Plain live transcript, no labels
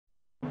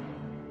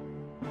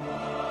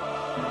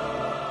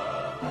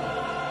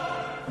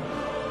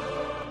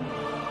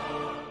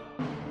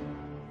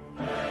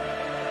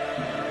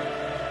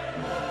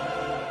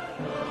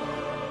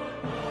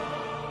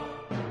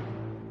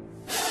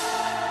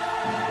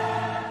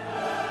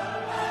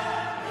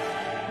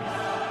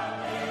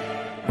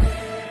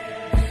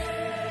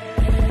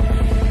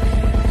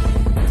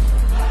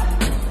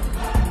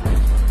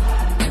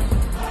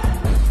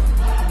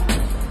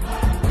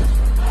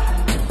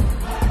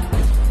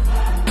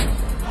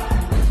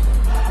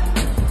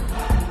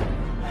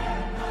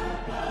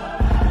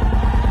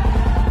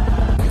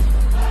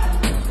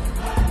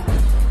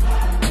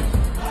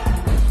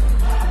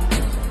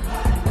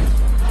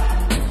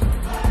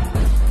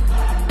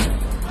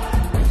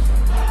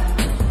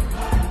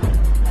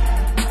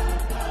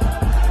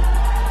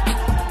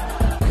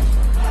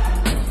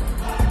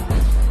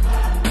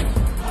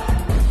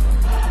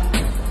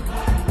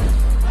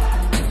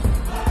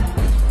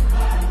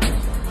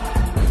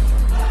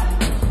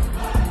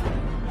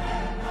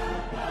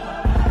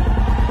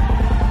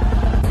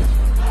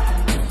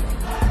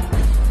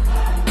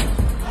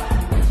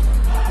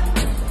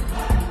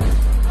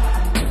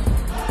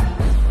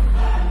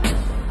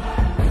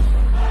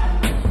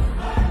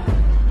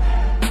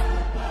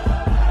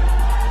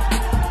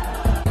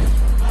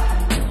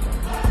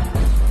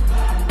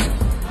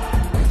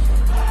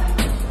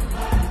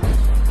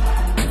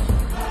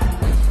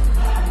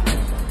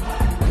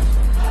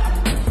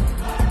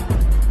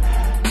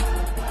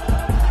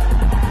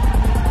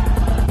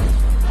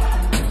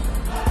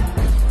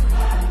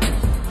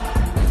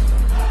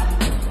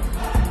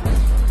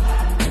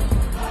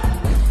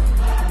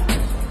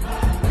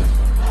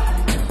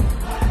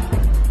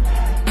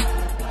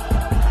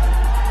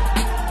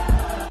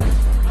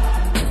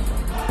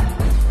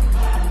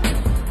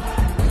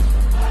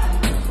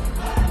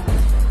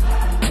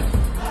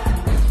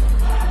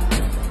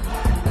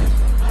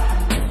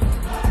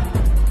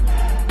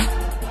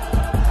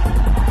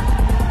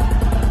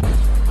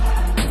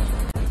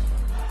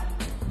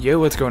Yo,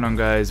 what's going on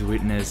guys,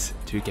 Witness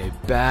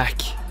 2K back,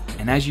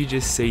 and as you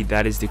just see,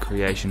 that is the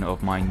creation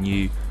of my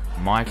new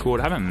MyCareer.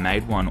 I haven't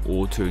made one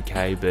all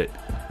 2K, but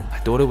I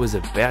thought it was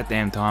about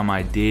damn time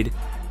I did,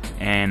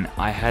 and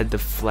I had the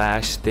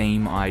Flash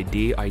theme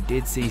idea. I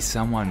did see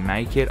someone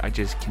make it, I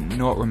just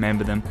cannot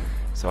remember them,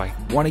 so I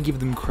want to give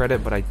them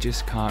credit, but I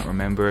just can't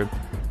remember it.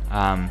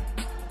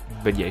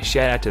 But yeah,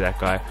 shout out to that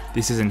guy.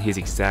 This isn't his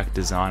exact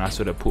design, I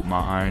sort of put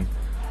my own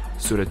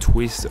sort of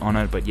twist on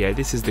it, but yeah,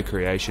 this is the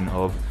creation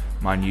of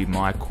my new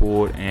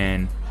MyCareer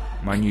and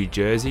my new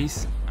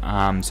jerseys.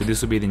 So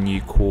this will be the new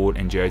cord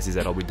and jerseys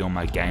that I'll be doing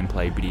my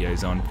gameplay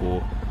videos on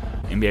for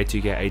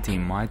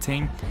NBA2K18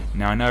 MyTeam.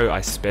 Now I know I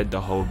sped the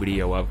whole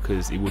video up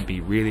because it would be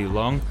really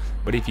long,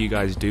 but if you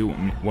guys do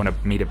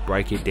want me to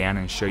break it down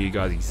and show you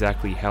guys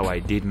exactly how I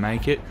did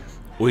make it,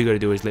 all you gotta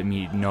do is let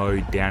me know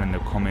down in the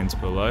comments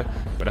below.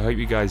 But I hope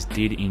you guys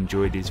did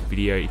enjoy this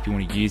video. If you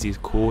want to use this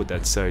cord,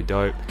 that's so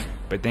dope.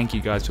 But thank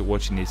you guys for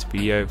watching this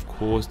video. Of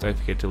course, don't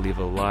forget to leave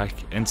a like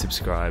and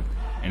subscribe.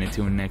 And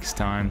until next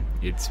time,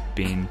 it's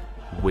been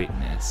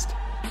witnessed.